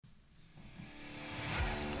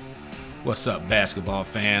What's up, basketball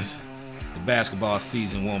fans? The basketball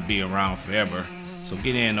season won't be around forever, so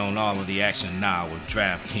get in on all of the action now with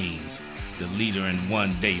DraftKings, the leader in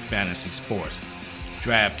one-day fantasy sports.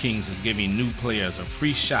 DraftKings is giving new players a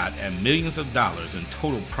free shot at millions of dollars in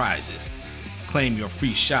total prizes. Claim your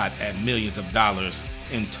free shot at millions of dollars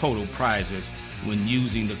in total prizes when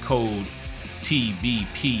using the code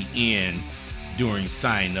TBPN during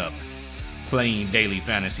sign-up. Playing daily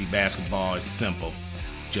fantasy basketball is simple.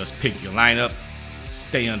 Just pick your lineup,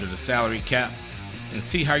 stay under the salary cap, and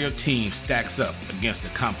see how your team stacks up against the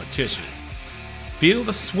competition. Feel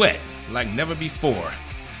the sweat like never before.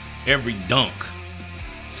 Every dunk,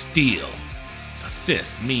 steal,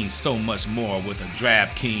 assist means so much more with a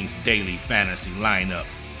DraftKings daily fantasy lineup.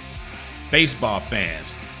 Baseball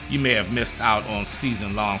fans, you may have missed out on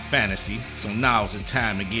season-long fantasy, so now's the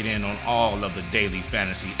time to get in on all of the daily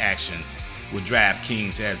fantasy action. With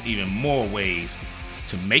DraftKings has even more ways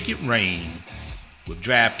to make it rain. With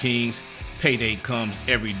DraftKings, payday comes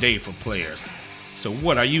every day for players. So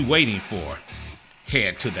what are you waiting for?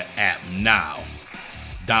 Head to the app now.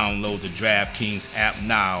 Download the DraftKings app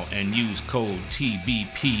now and use code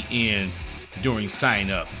TBPN during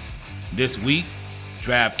sign up. This week,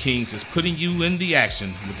 DraftKings is putting you in the action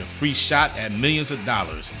with a free shot at millions of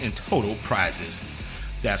dollars in total prizes.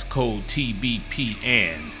 That's code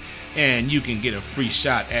TBPN. And you can get a free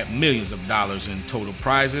shot at millions of dollars in total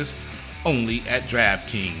prizes only at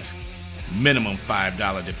DraftKings. Minimum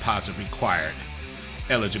 $5 deposit required.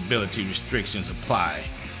 Eligibility restrictions apply.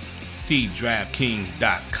 See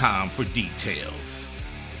DraftKings.com for details.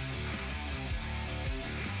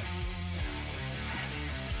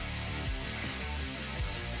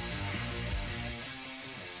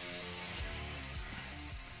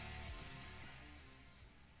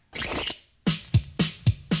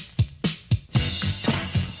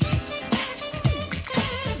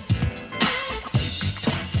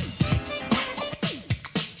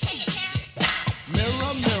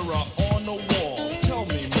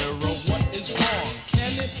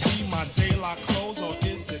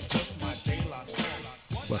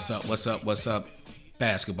 What's up,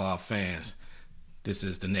 basketball fans? This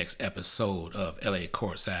is the next episode of LA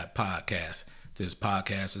Courtside Podcast. This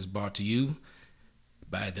podcast is brought to you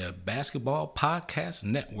by the Basketball Podcast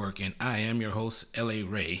Network, and I am your host, LA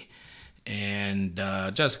Ray. And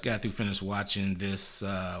just got through finished watching this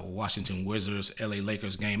Washington Wizards LA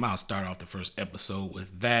Lakers game. I'll start off the first episode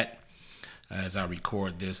with that as I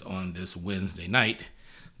record this on this Wednesday night.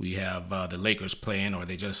 We have the Lakers playing, or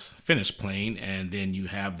they just finished playing, and then you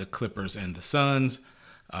have the Clippers and the Suns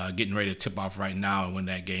getting ready to tip off right now. And when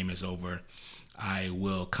that game is over, I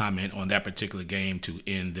will comment on that particular game to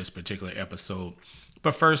end this particular episode.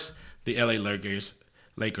 But first, the LA Lakers,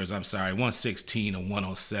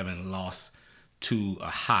 116-107 loss to a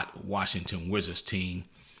hot Washington Wizards team.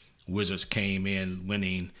 Wizards came in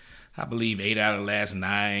winning, I believe, 8 out of the last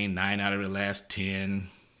 9 out of the last 10.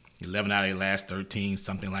 11 out of the last 13,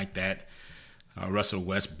 something like that. Russell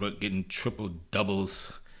Westbrook getting triple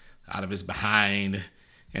doubles out of his behind.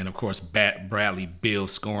 And, of course, Bradley Beal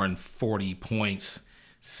scoring 40 points.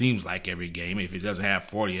 Seems like every game. If he doesn't have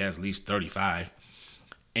 40, he has at least 35.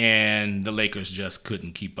 And the Lakers just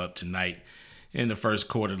couldn't keep up tonight. In the first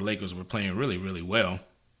quarter, the Lakers were playing really, really well.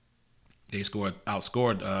 They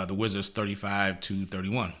outscored the Wizards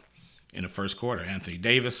 35-31 in the first quarter. Anthony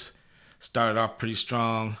Davis started off pretty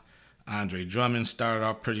strong. Andre Drummond started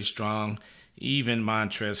off pretty strong. Even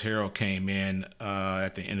Montrezl Harrell came in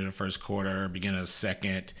at the end of the first quarter, beginning of the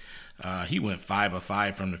second. He went 5 of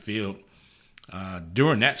 5 from the field.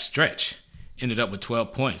 During that stretch, ended up with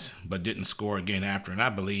 12 points, but didn't score again after. And I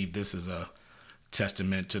believe this is a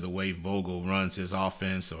testament to the way Vogel runs his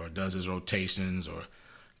offense or does his rotations or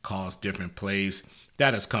calls different plays.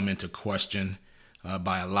 That has come into question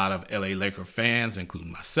by a lot of LA Laker fans,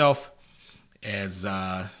 including myself, as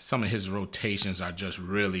some of his rotations are just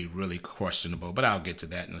really, really questionable. But I'll get to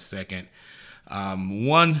that in a second.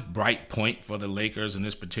 One bright point for the Lakers in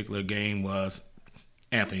this particular game was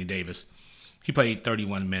Anthony Davis. He played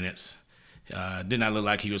 31 minutes. Did not look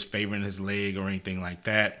like he was favoring his leg or anything like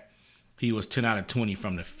that. He was 10 out of 20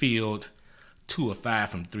 from the field, 2 of 5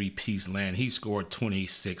 from three-piece land. He scored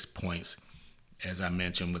 26 points, as I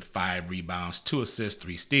mentioned, with 5 rebounds, 2 assists,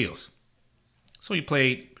 3 steals. So he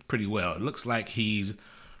played pretty well. It looks like he's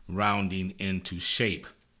rounding into shape.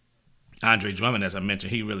 Andre Drummond, as I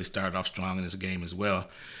mentioned, he really started off strong in this game as well.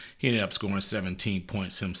 He ended up scoring 17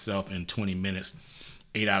 points himself in 20 minutes,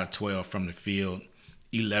 8 out of 12 from the field,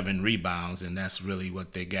 11 rebounds, and that's really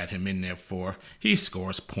what they got him in there for. He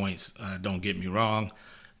scores points, don't get me wrong,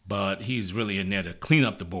 but he's really in there to clean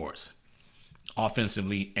up the boards.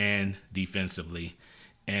 offensively and defensively.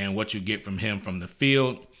 And what you get from him from the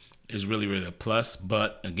field is really, really a plus.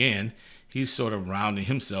 But again, he's sort of rounding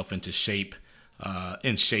himself into shape,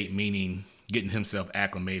 in shape meaning getting himself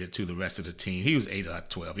acclimated to the rest of the team. He was 8 out of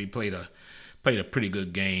 12. He played a pretty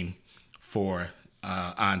good game for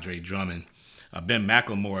Andre Drummond. Ben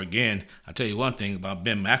McLemore, again, I'll tell you one thing about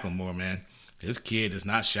Ben McLemore, man. This kid is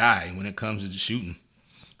not shy when it comes to shooting.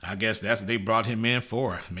 I guess that's what they brought him in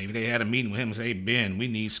for. Maybe they had a meeting with him and say, hey, Ben, we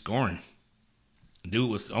need scoring. Dude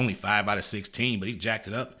was only 5 out of 16, but he jacked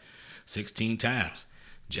it up 16 times.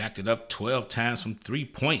 Jacked it up 12 times from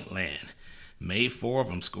three-point land. Made 4 of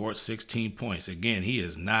them, scored 16 points. Again, he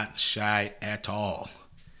is not shy at all.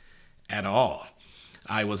 At all.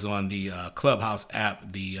 I was on the Clubhouse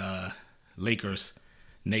app, the Lakers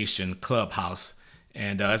Nation Clubhouse.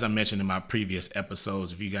 And as I mentioned in my previous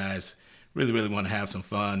episodes, if you guys really, really want to have some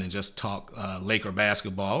fun and just talk Laker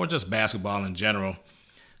basketball or just basketball in general,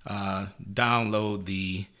 download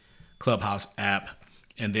the Clubhouse app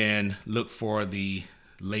and then look for the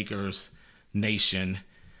Lakers Nation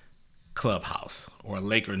Clubhouse or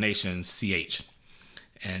Laker Nation CH.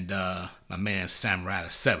 And my man Sam Ryder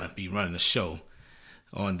 7 be running the show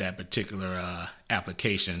on that particular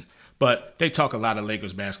application. But they talk a lot of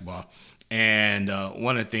Lakers basketball. And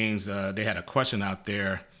one of the things, they had a question out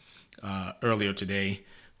there earlier today.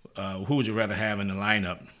 Who would you rather have in the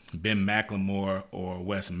lineup, Ben McLemore or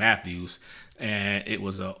Wes Matthews? And it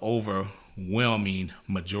was an overwhelming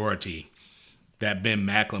majority that Ben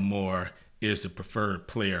McLemore is the preferred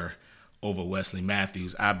player over Wesley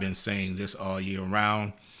Matthews. I've been saying this all year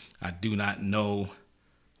round. I do not know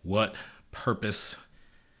what purpose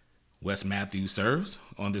Wes Matthews serves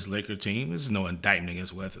on this Laker team. This is no indictment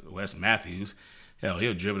against Wes Matthews. Hell,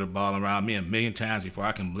 he'll dribble the ball around me a million times before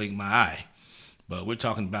I can blink my eye. But we're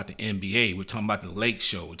talking about the NBA. We're talking about the Lake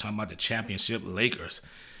Show. We're talking about the championship Lakers.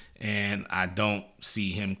 And I don't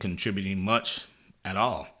see him contributing much at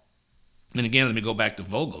all. And again, let me go back to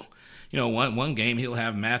Vogel. You know, one game he'll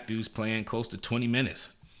have Matthews playing close to 20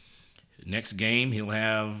 minutes. Next game, he'll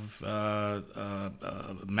have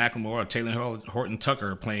McLemore or Taylor Horton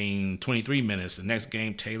Tucker playing 23 minutes. The next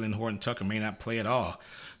game, Taylor Horton Tucker may not play at all.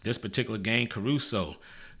 This particular game, Caruso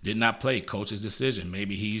did not play. Coach's decision.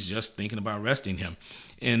 Maybe he's just thinking about resting him.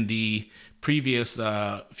 In the previous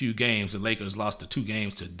few games, the Lakers lost the 2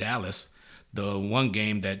 games to Dallas. The one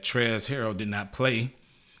game that Trez Harrell did not play,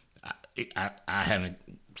 I haven't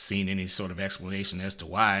seen any sort of explanation as to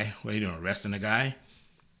why. Well, you doing, resting the guy?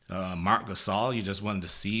 Marc Gasol, you just wanted to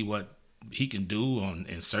see what he can do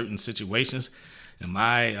in certain situations. In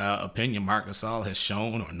my opinion, Marc Gasol has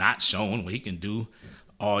shown or not shown what he can do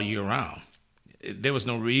all year round. There was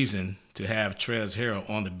no reason to have Trez Harrell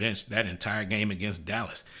on the bench that entire game against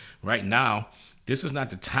Dallas. Right now, this is not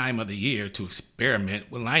the time of the year to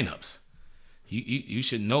experiment with lineups. You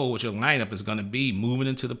should know what your lineup is going to be moving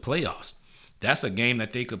into the playoffs. That's a game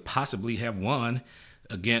that they could possibly have won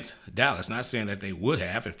against Dallas. Not saying that they would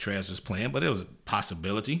have if Trez was playing, but it was a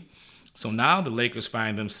possibility. So now the Lakers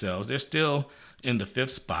find themselves, they're still in the 5th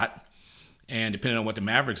spot. And depending on what the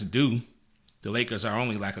Mavericks do, the Lakers are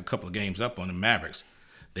only like a couple of games up on the Mavericks.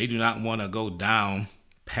 They do not want to go down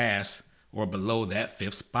past or below that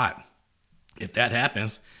 5th spot. If that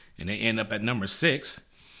happens and they end up at number 6,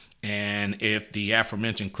 and if the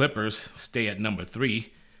aforementioned Clippers stay at number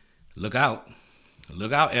 3, look out.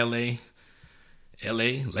 Look out, LA,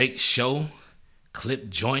 Lake Show, Clip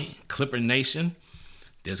Joint, Clipper Nation.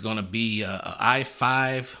 There's going to be a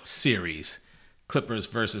I-5 series, Clippers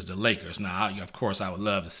versus the Lakers. Now, of course, I would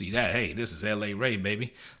love to see that. Hey, this is LA Ray,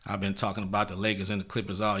 baby. I've been talking about the Lakers and the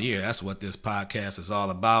Clippers all year. That's what this podcast is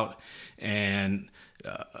all about. And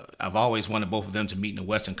I've always wanted both of them to meet in the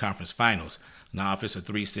Western Conference Finals. Now, if it's a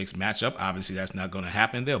 3-6 matchup, obviously that's not going to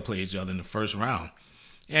happen. They'll play each other in the first round.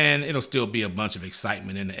 And it'll still be a bunch of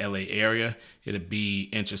excitement in the LA area. It'll be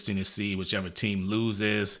interesting to see whichever team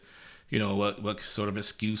loses, you know, what sort of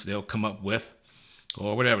excuse they'll come up with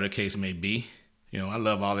or whatever the case may be. You know, I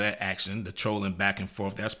love all of that action, the trolling back and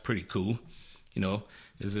forth. That's pretty cool. You know,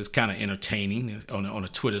 it's kind of entertaining on a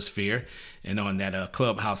Twitter sphere and on that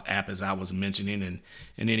Clubhouse app, as I was mentioning, and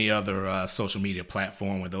any other social media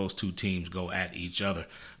platform where those two teams go at each other.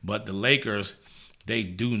 But the Lakers, they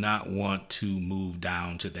do not want to move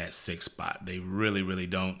down to that 6th spot. They really, really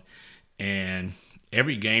don't. And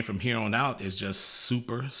every game from here on out is just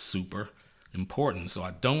super, super important. So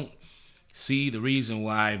I don't see the reason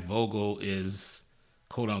why Vogel is,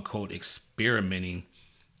 quote unquote, experimenting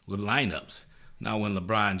with lineups. Now, when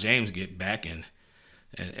LeBron James get back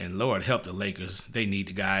and Lord help the Lakers, they need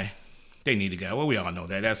the guy. They need the guy. Well, we all know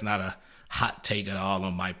that. That's not a hot take at all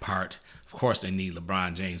on my part. Of course, they need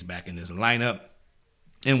LeBron James back in this lineup.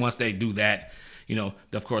 And once they do that,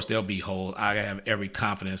 of course, they'll be whole. I have every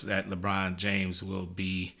confidence that LeBron James will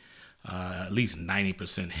be at least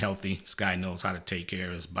 90% healthy. This guy knows how to take care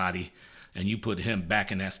of his body. And you put him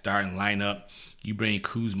back in that starting lineup. You bring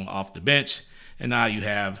Kuzma off the bench. And now you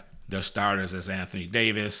have their starters as Anthony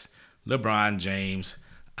Davis, LeBron James,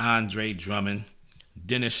 Andre Drummond,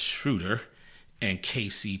 Dennis Schroeder, and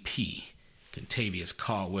KCP, Kentavious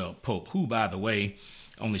Caldwell-Pope, who, by the way,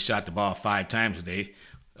 only shot the ball 5 times today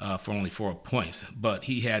for only 4 points. But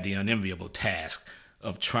he had the unenviable task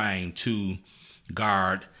of trying to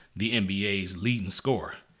guard the NBA's leading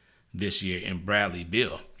scorer this year in Bradley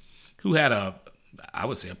Beal, who had I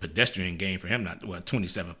would say a pedestrian game for him,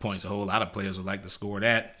 27 points. A whole lot of players would like to score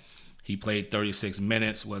that. He played 36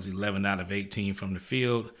 minutes, was 11 out of 18 from the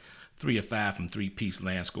field, 3 of 5 from three-piece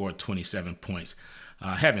land, scored 27 points.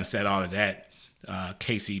 Having said all of that,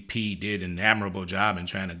 KCP did an admirable job in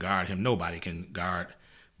trying to guard him. Nobody can guard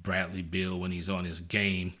Bradley Beal when he's on his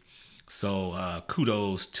game. So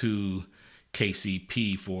kudos to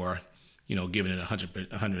KCP for, giving it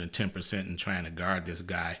 110% and trying to guard this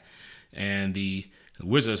guy. And the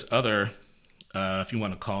Wizards' other, if you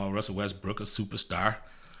want to call Russell Westbrook a superstar,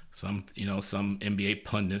 some NBA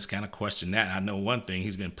pundits kind of question that. I know one thing,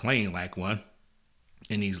 he's been playing like one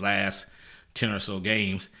in these last 10 or so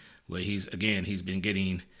games where he's been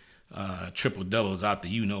getting triple doubles out the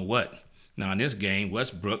you-know-what. Now in this game,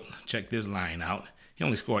 Westbrook, check this line out. He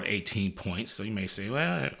only scored 18 points. So you may say,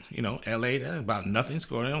 well, LA, that's about nothing.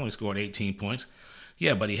 He only scored 18 points.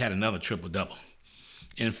 Yeah, but he had another triple-double.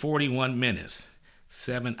 In 41 minutes,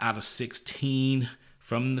 7 out of 16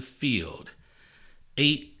 from the field,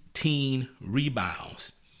 18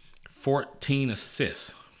 rebounds, 14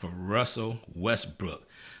 assists for Russell Westbrook.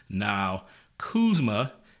 Now,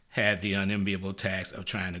 Kuzma had the unenviable task of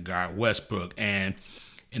trying to guard Westbrook, and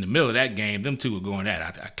in the middle of that game, them two were going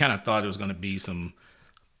at it. I kind of thought it was going to be some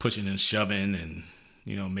pushing and shoving and,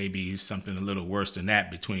 maybe something a little worse than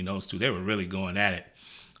that between those two. They were really going at it.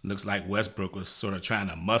 Looks like Westbrook was sort of trying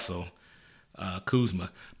to muscle Kuzma.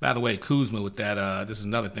 By the way, Kuzma with that, this is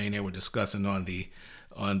another thing they were discussing on the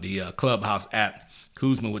Clubhouse app.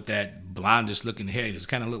 Kuzma with that blondish looking hair, he just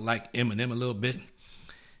kind of looked like Eminem a little bit.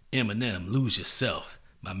 Eminem, Lose Yourself,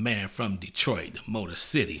 my man from Detroit, the Motor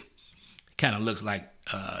City. Kind of looks like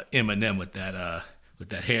Eminem with that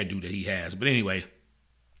hairdo that he has. But anyway,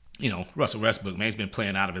 Russell Westbrook, man, he's been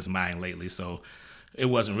playing out of his mind lately, so it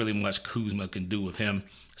wasn't really much Kuzma can do with him,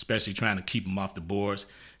 especially trying to keep him off the boards.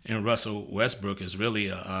 And Russell Westbrook is really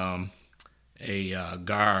a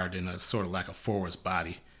guard and a sort of like a forward's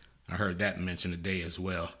body. I heard that mentioned today as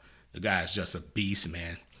well. The guy is just a beast,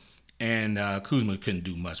 man. And Kuzma couldn't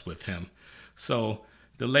do much with him. So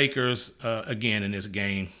the Lakers, again, in this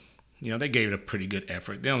game, they gave it a pretty good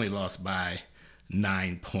effort. They only lost by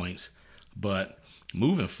 9 points. But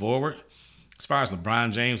moving forward, as far as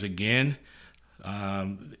LeBron James, again,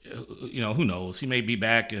 who knows? He may be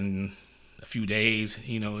back in a few days.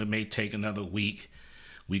 It may take another week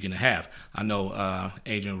and a half. I know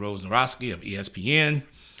Adrian Wojnarowski of ESPN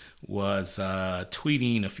was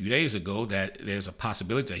tweeting a few days ago that there's a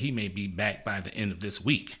possibility that he may be back by the end of this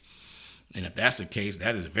week. And if that's the case,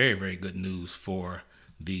 that is very, very good news for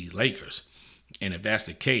the Lakers. And if that's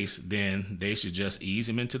the case, then they should just ease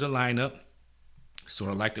him into the lineup,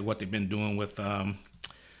 sort of like what they've been doing with AD,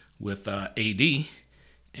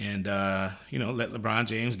 and let LeBron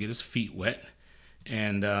James get his feet wet,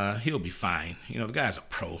 and he'll be fine. The guy's a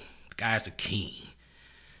pro. The guy's a king.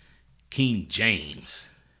 King James.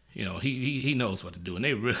 He knows what to do, and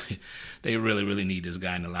they really need this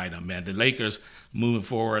guy in the lineup, man. The Lakers moving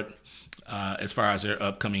forward, as far as their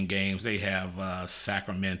upcoming games, they have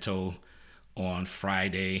Sacramento on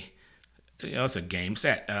Friday. It's a game. It's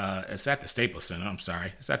at the Staples Center. I'm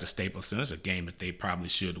sorry. It's at the Staples Center. It's a game that they probably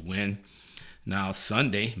should win. Now,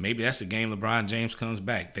 Sunday, maybe that's the game LeBron James comes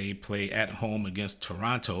back. They play at home against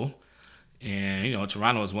Toronto. And,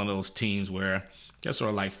 Toronto is one of those teams where they're sort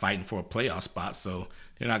of like fighting for a playoff spot. So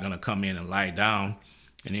they're not going to come in and lie down.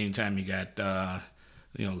 And anytime you got,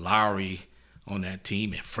 Lowry on that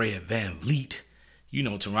team and Fred VanVleet,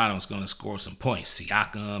 Toronto's going to score some points.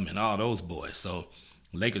 Siakam and all those boys. So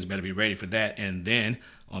Lakers better be ready for that. And then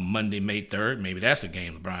on Monday, May 3rd, maybe that's the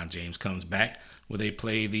game LeBron James comes back, where they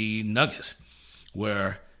play the Nuggets,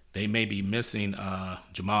 where they may be missing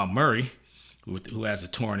Jamal Murray, who has a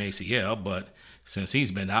torn ACL, but since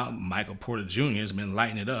he's been out, Michael Porter Jr. has been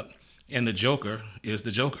lighting it up. And the Joker is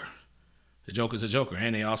the Joker. The Joker's a Joker.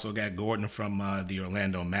 And they also got Gordon from the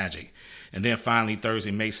Orlando Magic. And then finally,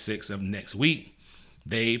 Thursday, May 6th of next week,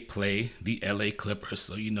 they play the LA Clippers.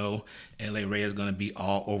 So you know LA Ray is going to be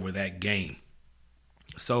all over that game.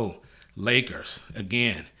 So Lakers,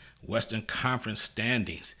 again, Western Conference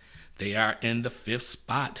standings. They are in the 5th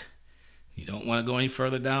spot. You don't want to go any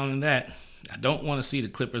further down than that. I don't want to see the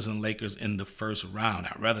Clippers and Lakers in the first round.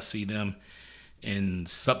 I'd rather see them in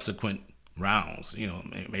subsequent rounds,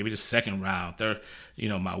 maybe the second round, third.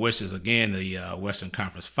 My wish is, again, the Western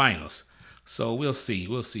Conference Finals. So we'll see.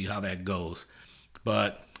 We'll see how that goes.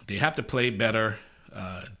 But they have to play better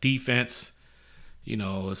defense.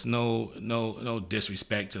 It's no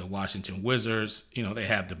disrespect to the Washington Wizards. They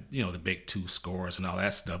have the big 2 scorers and all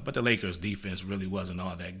that stuff. But the Lakers defense really wasn't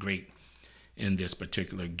all that great in this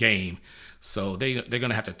particular game. So they're going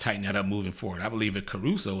to have to tighten that up moving forward. I believe if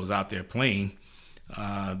Caruso was out there playing,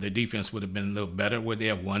 their defense would have been a little better. Would they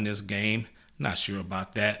have won this game? Not sure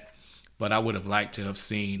about that. But I would have liked to have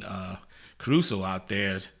seen Caruso out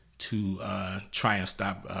there to try and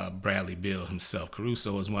stop Bradley Beal himself.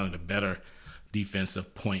 Caruso is one of the better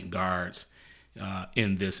defensive point guards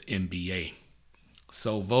in this NBA.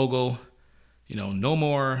 So Vogel, no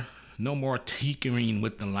more tinkering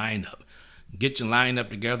with the lineup. Get your lineup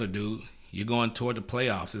together, dude. You're going toward the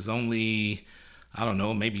playoffs. There's only,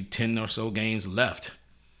 maybe 10 or so games left.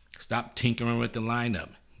 Stop tinkering with the lineup.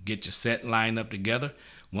 Get your set lineup together.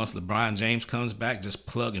 Once LeBron James comes back, just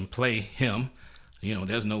plug and play him.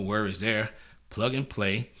 There's no worries there. Plug and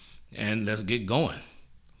play, and let's get going.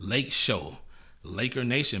 Lake Show. Laker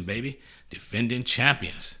Nation, baby. Defending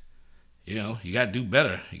champions. You got to do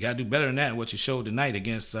better. You got to do better than that, what you showed tonight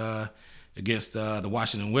against the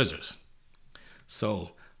Washington Wizards.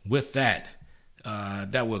 So with that,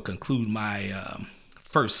 that will conclude my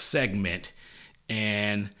first segment.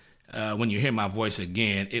 And when you hear my voice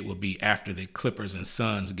again, it will be after the Clippers and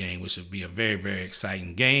Suns game, which will be a very, very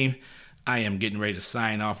exciting game. I am getting ready to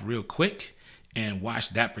sign off real quick and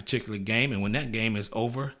watch that particular game. And when that game is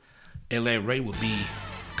over, LA Ray will be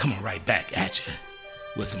coming right back at you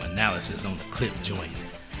with some analysis on the Clip joint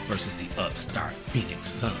versus the upstart Phoenix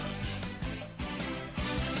Suns.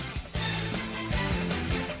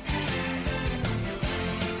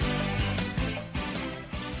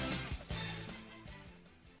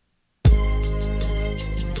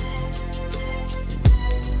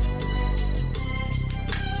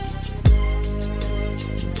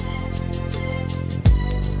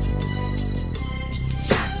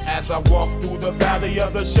 As I walk through the valley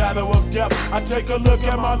of the shadow of death, I take a look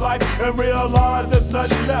at my life and realize there's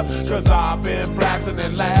nothing left. Cause I've been blasting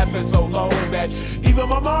and laughing so long that even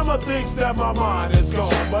my mama thinks that my mind is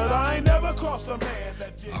gone. But I ain't never crossed a man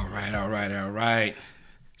that did. All right.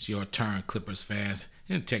 It's your turn, Clippers fans.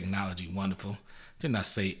 Isn't technology wonderful? Didn't I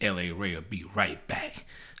say LA Ray will be right back,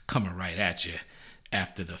 coming right at you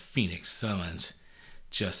after the Phoenix Suns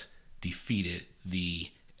just defeated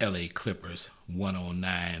the LA Clippers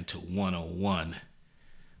 109-101.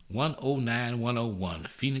 109-101.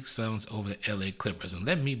 Phoenix Suns over the LA Clippers. And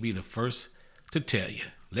let me be the first to tell you,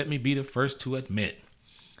 let me be the first to admit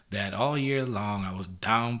that all year long I was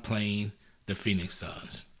downplaying the Phoenix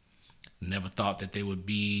Suns. Never thought that they would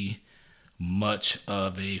be much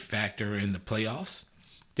of a factor in the playoffs.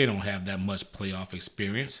 They don't have that much playoff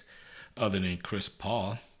experience other than Chris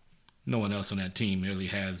Paul. No one else on that team really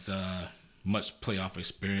has much playoff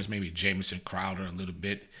experience. Maybe Jamison Crowder a little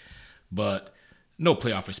bit, but no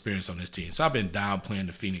playoff experience on this team. So I've been downplaying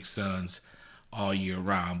the Phoenix Suns all year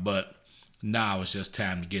round, but now it's just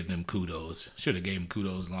time to give them kudos. Should have gave them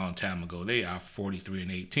kudos a long time ago. They are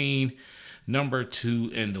 43-18, number 2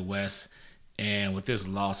 in the West. And with this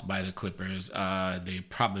loss by the Clippers, they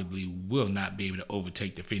probably will not be able to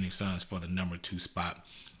overtake the Phoenix Suns for the number 2 spot.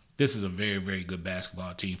 This is a very, very good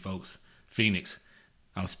basketball team, folks. Phoenix,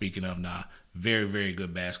 I'm speaking of now. Very, very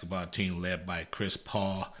good basketball team led by Chris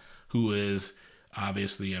Paul, who is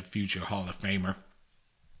obviously a future Hall of Famer.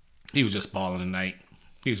 He was just balling tonight.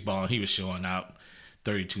 He was balling. He was showing out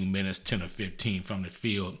 32 minutes, 10 or 15 from the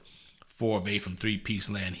field, 4 of 8 from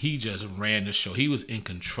three-piece land. He just ran the show. He was in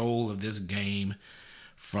control of this game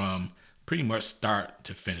from pretty much start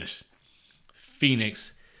to finish.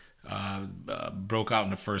 Phoenix broke out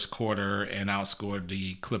in the first quarter and outscored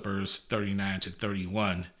the Clippers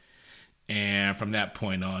 39-31. And from that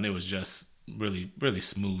point on, it was just really, really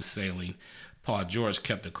smooth sailing. Paul George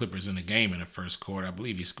kept the Clippers in the game in the first quarter. I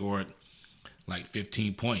believe he scored like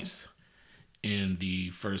 15 points in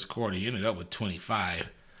the first quarter. He ended up with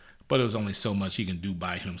 25, but it was only so much he can do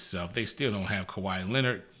by himself. They still don't have Kawhi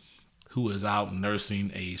Leonard, who is out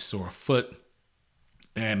nursing a sore foot.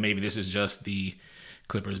 And maybe this is just the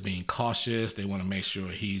Clippers being cautious. They want to make sure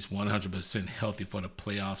he's 100% healthy for the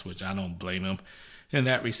playoffs, which I don't blame him in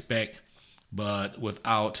that respect. but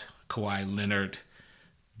without Kawhi Leonard,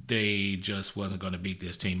 they just wasn't going to beat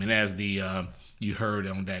this team. And as the you heard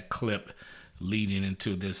on that clip leading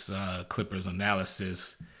into this Clippers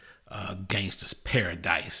analysis, Gangsta's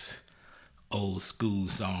Paradise, old school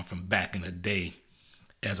song from back in the day,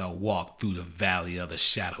 as I walk through the valley of the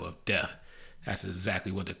shadow of death. That's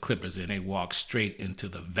exactly what the Clippers did. They walked straight into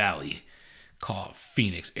the valley called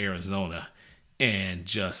Phoenix, Arizona, and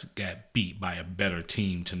just got beat by a better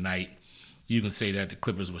team tonight. You can say that the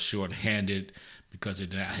Clippers were short-handed because they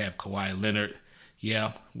did not have Kawhi Leonard.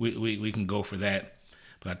 Yeah, we can go for that.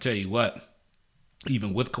 But I tell you what,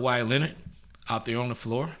 even with Kawhi Leonard out there on the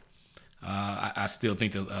floor, I still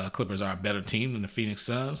think the Clippers are a better team than the Phoenix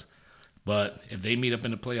Suns. But if they meet up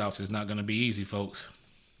in the playoffs, it's not going to be easy, folks.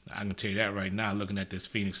 I can tell you that right now, looking at this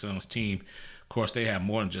Phoenix Suns team. Of course, they have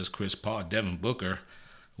more than just Chris Paul. Devin Booker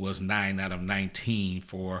was 9 out of 19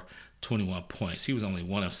 for 21 points. He was only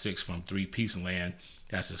 1 of 6 from three-piece land.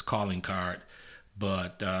 That's his calling card.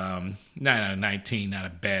 But 9 out of 19, not a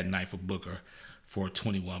bad night for Booker for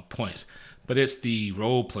 21 points. But it's the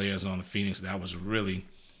role players on the Phoenix that I was really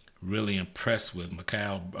impressed with.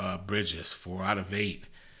 Mikal Bridges, 4 out of 8.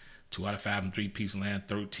 2 out of 5 in three-piece land,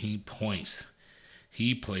 13 points.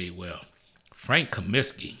 He played well. Frank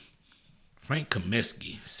Kaminsky,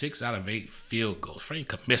 6 out of 8 field goals. Frank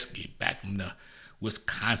Kaminsky, back from the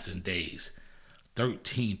Wisconsin days,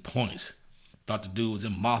 13 points. Thought the dude was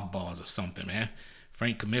in mothballs or something, man.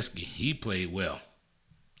 Frank Kaminsky, he played well.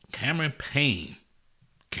 Cameron Payne.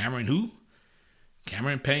 Cameron who?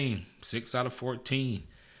 Cameron Payne, 6 out of 14,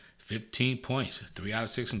 15 points, 3 out of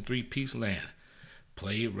 6 in three-piece land.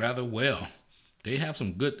 Played rather well. They have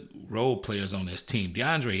some good role players on this team.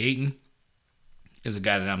 DeAndre Ayton is a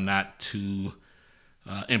guy that I'm not too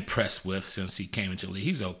impressed with since he came into the league.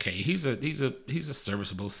 He's okay. He's a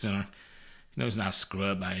serviceable center. You know, he's not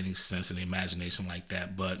scrubbed by any sense of the imagination like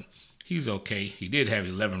that, but he's okay. He did have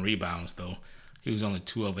 11 rebounds though. He was only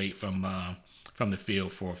 2 of 8 from the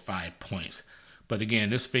field for 5 points. But again,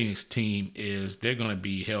 this Phoenix team they're going to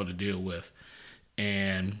be hell to deal with.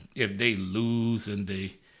 And if they lose in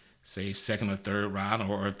the, say, second or third round,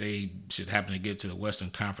 or if they should happen to get to the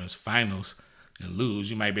Western Conference Finals and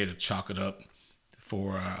lose, you might be able to chalk it up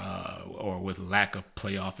for or with lack of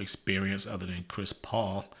playoff experience other than Chris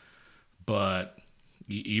Paul. But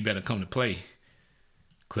you better come to play.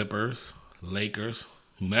 Clippers, Lakers,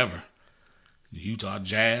 whomever, Utah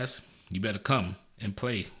Jazz, you better come and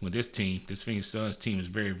play with this team. This Phoenix Suns team is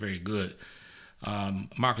very, very good.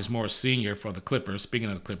 Marcus Morris Sr. for the Clippers. Speaking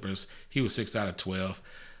of the Clippers, he was 6 out of 12.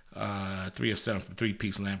 3 of 7 from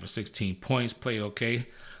three-piece land for 16 points. Played okay.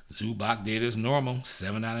 Zubac did his normal.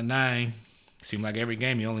 7 out of 9. Seemed like every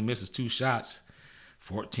game he only misses 2 shots.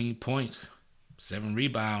 14 points. 7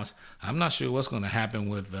 rebounds. I'm not sure what's going to happen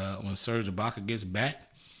with when Serge Ibaka gets back.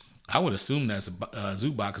 I would assume that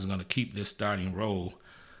Zubac is going to keep this starting role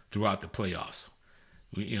throughout the playoffs.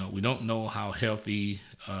 We don't know how healthy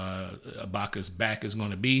Ibaka's back is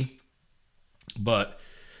going to be, but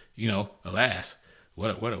alas, what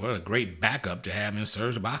a great backup to have in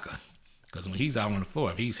Serge Ibaka. Because when he's out on the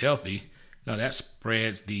floor, if he's healthy, that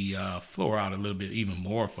spreads the floor out a little bit even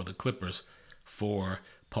more for the Clippers, for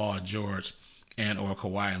Paul George and or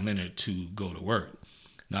Kawhi Leonard to go to work.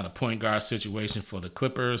 Now the point guard situation for the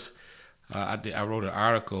Clippers, I wrote an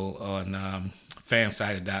article on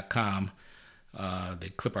fansided.com. The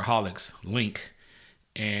Clipperholics link,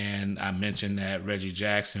 and I mentioned that Reggie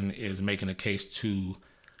Jackson is making a case to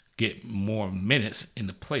get more minutes in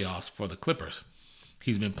the playoffs for the Clippers.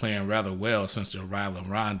 He's been playing rather well since the arrival of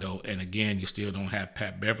Rondo, and again, you still don't have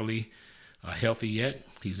Pat Beverly healthy yet.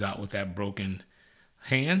 He's out with that broken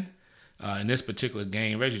hand. In this particular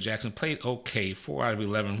game, Reggie Jackson played okay, 4 out of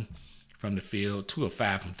 11 from the field, 2 of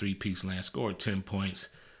 5 from three-piece land, scored 10 points,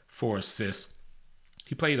 4 assists.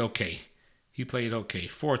 He played okay.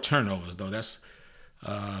 4 turnovers, though. That's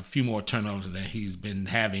a few more turnovers than he's been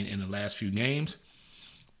having in the last few games.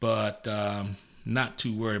 But not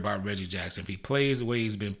too worried about Reggie Jackson. If he plays the way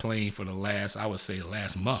he's been playing for the last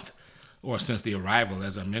month, or since the arrival,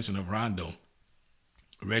 as I mentioned, of Rondo,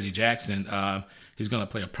 Reggie Jackson, he's going to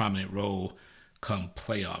play a prominent role come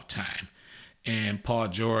playoff time. And Paul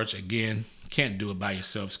George, again, can't do it by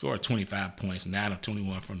yourself. Scored 25 points, 9 of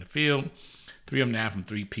 21 from the field. 3 of 9 from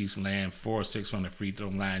three-piece land, 4 of 6 from the free throw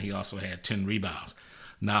line. He also had 10 rebounds.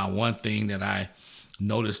 Now, one thing that I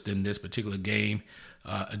noticed in this particular game,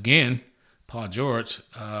 again, Paul George,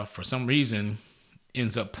 for some reason,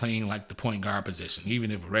 ends up playing like the point guard position, even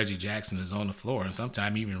if Reggie Jackson is on the floor, and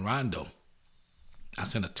sometimes even Rondo. I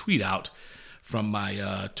sent a tweet out from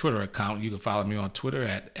my Twitter account. You can follow me on Twitter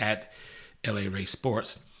at LA Ray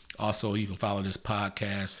Sports. Also, you can follow this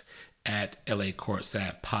podcast at LA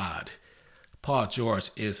Courtside Pod. Paul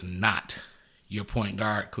George is not your point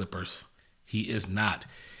guard, Clippers. He is not.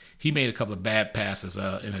 He made a couple of bad passes.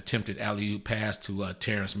 An attempted alley-oop pass to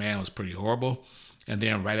Terrence Mann was pretty horrible. And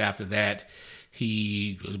then right after that,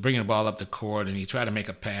 he was bringing the ball up the court and he tried to make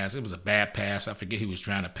a pass. It was a bad pass. I forget who he was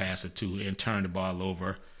trying to pass it to and turned the ball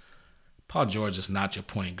over. Paul George is not your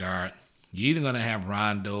point guard. You're either going to have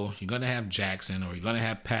Rondo, you're going to have Jackson, or you're going to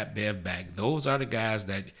have Pat Bev back. Those are the guys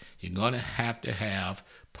that you're going to have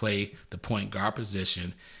play the point guard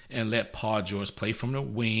position and let Paul George play from the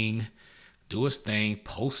wing, do his thing,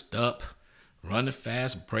 post up, run the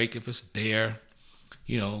fast break if it's there,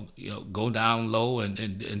 go down low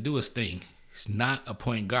and do his thing. He's not a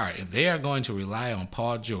point guard. If they are going to rely on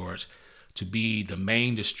Paul George to be the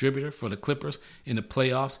main distributor for the Clippers in the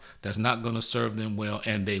playoffs, that's not going to serve them well,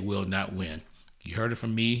 and they will not win. You heard it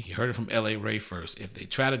from me. You heard it from LA Ray first. If they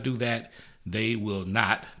try to do that, they will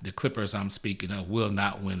not. The Clippers I'm speaking of will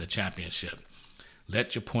not win the championship.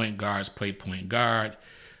 Let your point guards play point guard.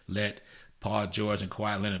 Let Paul George and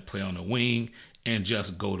Kawhi Leonard play on the wing and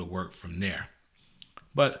just go to work from there.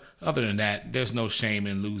 But other than that, there's no shame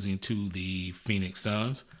in losing to the Phoenix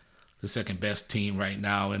Suns, the second best team right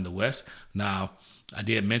now in the West. Now, I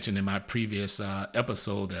did mention in my previous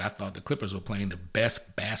episode that I thought the Clippers were playing the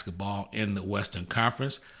best basketball in the Western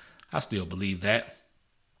Conference. I still believe that.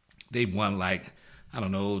 They've won 10 out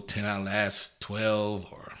of the last 12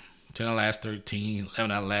 or 10 out of the last 13,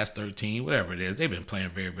 11 out of the last 13, whatever it is. They've been playing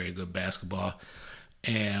very, very good basketball.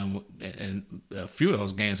 And a few of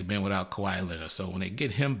those games have been without Kawhi Leonard. So when they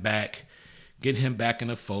get him back in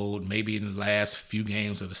the fold, maybe in the last few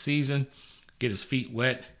games of the season, get his feet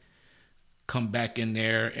wet, come back in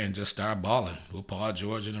there and just start balling with Paul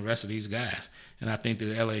George and the rest of these guys. And I think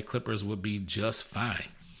the LA Clippers would be just fine.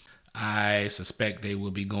 I suspect they will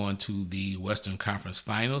be going to the Western Conference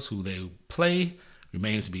Finals. Who they play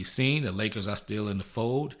remains to be seen. The Lakers are still in the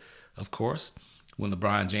fold, of course. When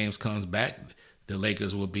LeBron James comes back, the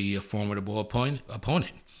Lakers will be a formidable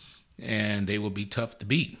opponent, and they will be tough to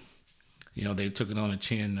beat. They took it on the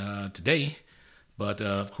chin today, but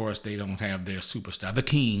of course they don't have their superstar, the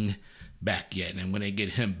King, back yet. And when they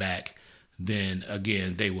get him back, then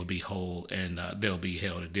again they will be whole and they'll be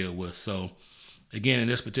hell to deal with. So again, in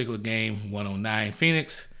this particular game, 109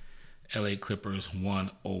 Phoenix, LA Clippers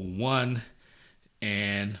 101,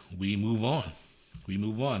 and we move on.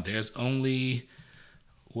 There's only,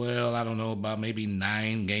 about maybe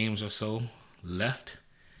 9 games or so left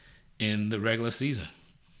in the regular season.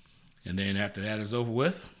 And then after that is over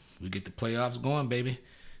with, we get the playoffs going, baby.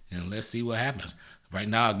 And let's see what happens. Right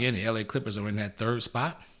now, again, the LA Clippers are in that 3rd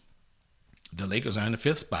spot. The Lakers are in the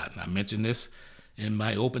 5th spot. And I mentioned this in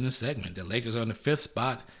my opening segment. The Lakers are in the 5th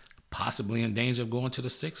spot, possibly in danger of going to the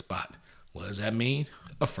 6th spot. What does that mean?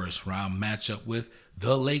 A first-round matchup with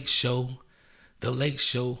the Lake Show,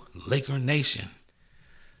 Laker Nation.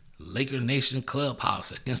 Laker Nation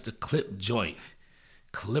Clubhouse against the Clip Joint.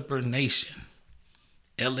 Clipper Nation.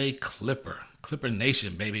 LA Clipper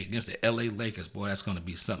Nation, baby, against the LA Lakers. Boy, that's going to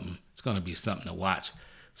be something. It's going to be something to watch.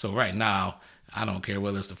 So right now, I don't care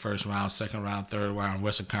whether it's the 1st round, 2nd round, 3rd round,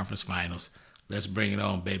 Western Conference Finals. Let's bring it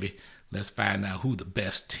on, baby. Let's find out who the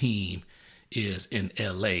best team is in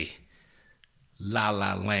LA. La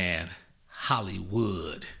La Land,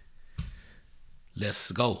 Hollywood.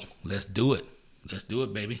 Let's go. Let's do it. Let's do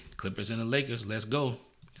it, baby. Clippers and the Lakers. Let's go.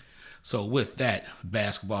 So with that,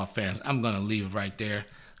 basketball fans, I'm going to leave it right there.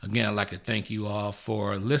 Again, I'd like to thank you all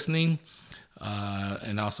for listening.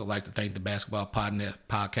 And also like to thank the Basketball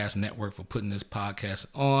Podcast Network for putting this podcast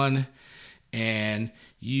on. And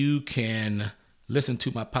you can listen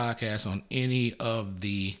to my podcast on any of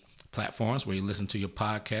the platforms where you listen to your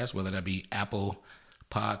podcast, whether that be Apple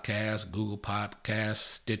Podcasts, Google Podcasts,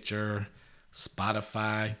 Stitcher,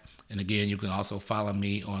 Spotify. And again, you can also follow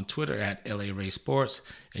me on Twitter at LA Ray Sports.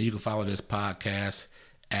 And you can follow this podcast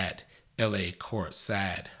at LA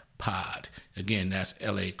Courtside Pod. Again, that's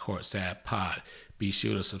LA Courtside Pod. Be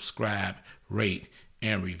sure to subscribe, rate,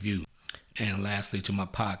 and review. And lastly, to my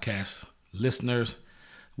podcast listeners,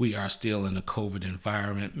 we are still in the COVID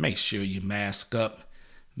environment. Make sure you mask up.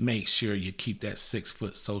 Make sure you keep that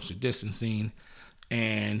 6-foot social distancing.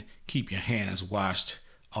 And keep your hands washed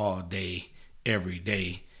all day, every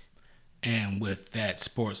day. And with that,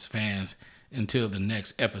 sports fans, until the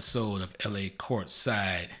next episode of LA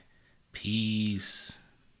Courtside, peace.